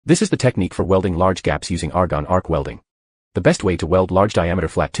This is the technique for welding large gaps using argon arc welding. The best way to weld large diameter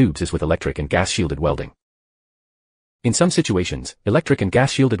flat tubes is with electric and gas shielded welding. In some situations, electric and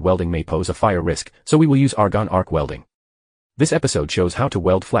gas shielded welding may pose a fire risk, so we will use argon arc welding. This episode shows how to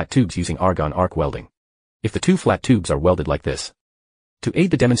weld flat tubes using argon arc welding. If the two flat tubes are welded like this. To aid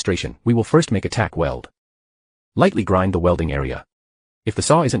the demonstration, we will first make a tack weld. Lightly grind the welding area. If the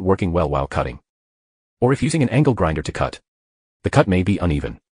saw isn't working well while cutting, or if using an angle grinder to cut, the cut may be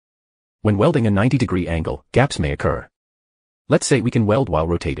uneven. When welding a 90-degree angle, gaps may occur. Let's say we can weld while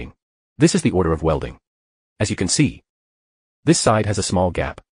rotating. This is the order of welding. As you can see, this side has a small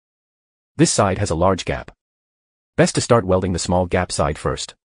gap. This side has a large gap. Best to start welding the small gap side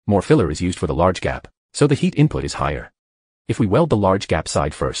first. More filler is used for the large gap, so the heat input is higher. If we weld the large gap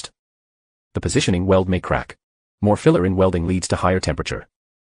side first, the positioning weld may crack. More filler in welding leads to higher temperature.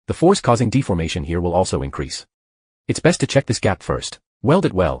 The force causing deformation here will also increase. It's best to check this gap first. Weld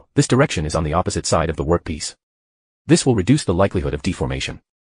it well. This direction is on the opposite side of the workpiece. This will reduce the likelihood of deformation.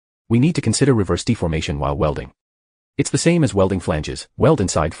 We need to consider reverse deformation while welding. It's the same as welding flanges. Weld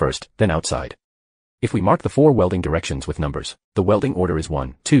inside first, then outside. If we mark the 4 welding directions with numbers, the welding order is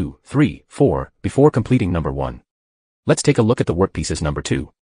 1, 2, 3, 4, before completing number 1. Let's take a look at the workpiece's number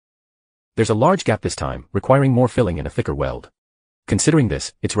 2. There's a large gap this time, requiring more filling and a thicker weld. Considering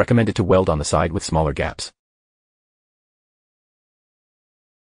this, it's recommended to weld on the side with smaller gaps.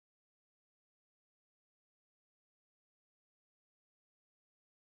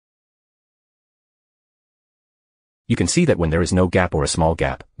 You can see that when there is no gap or a small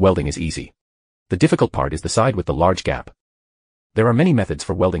gap, welding is easy. The difficult part is the side with the large gap. There are many methods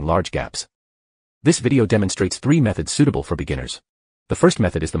for welding large gaps. This video demonstrates 3 methods suitable for beginners. The first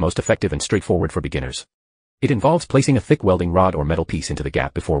method is the most effective and straightforward for beginners. It involves placing a thick welding rod or metal piece into the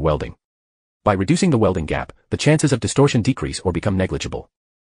gap before welding. By reducing the welding gap, the chances of distortion decrease or become negligible.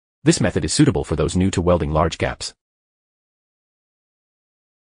 This method is suitable for those new to welding large gaps.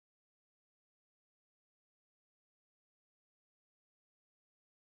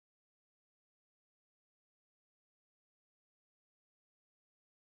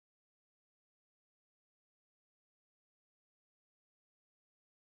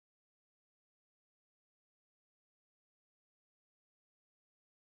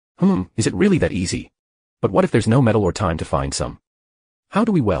 Is it really that easy? But what if there's no metal or time to find some? How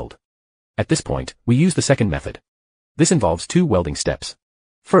do we weld? At this point, we use the second method. This involves 2 welding steps.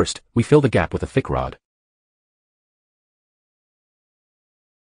 First, we fill the gap with a thick rod.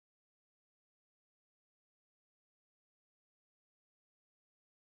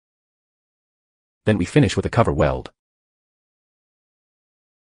 Then we finish with a cover weld.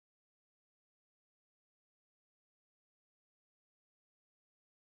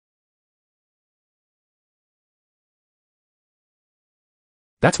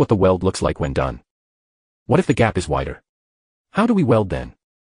 That's what the weld looks like when done. What if the gap is wider? How do we weld then?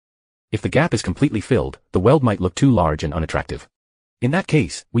 If the gap is completely filled, the weld might look too large and unattractive. In that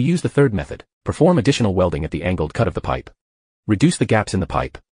case, we use the third method. Perform additional welding at the angled cut of the pipe. Reduce the gaps in the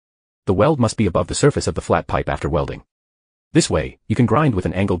pipe. The weld must be above the surface of the flat pipe after welding. This way, you can grind with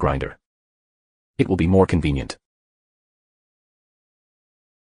an angle grinder. It will be more convenient.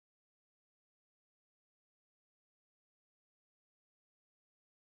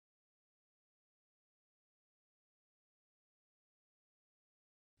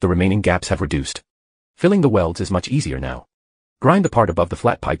 The remaining gaps have reduced. Filling the welds is much easier now. Grind the part above the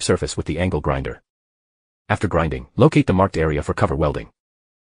flat pipe surface with the angle grinder. After grinding, locate the marked area for cover welding.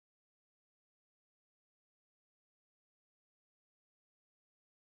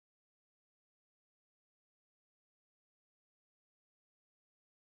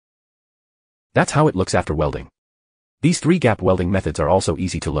 That's how it looks after welding. These 3 gap welding methods are also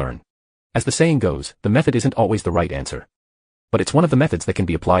easy to learn. As the saying goes, the method isn't always the right answer. But it's one of the methods that can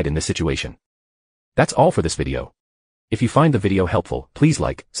be applied in this situation. That's all for this video. If you find the video helpful, please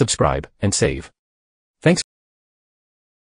like, subscribe, and save. Thanks.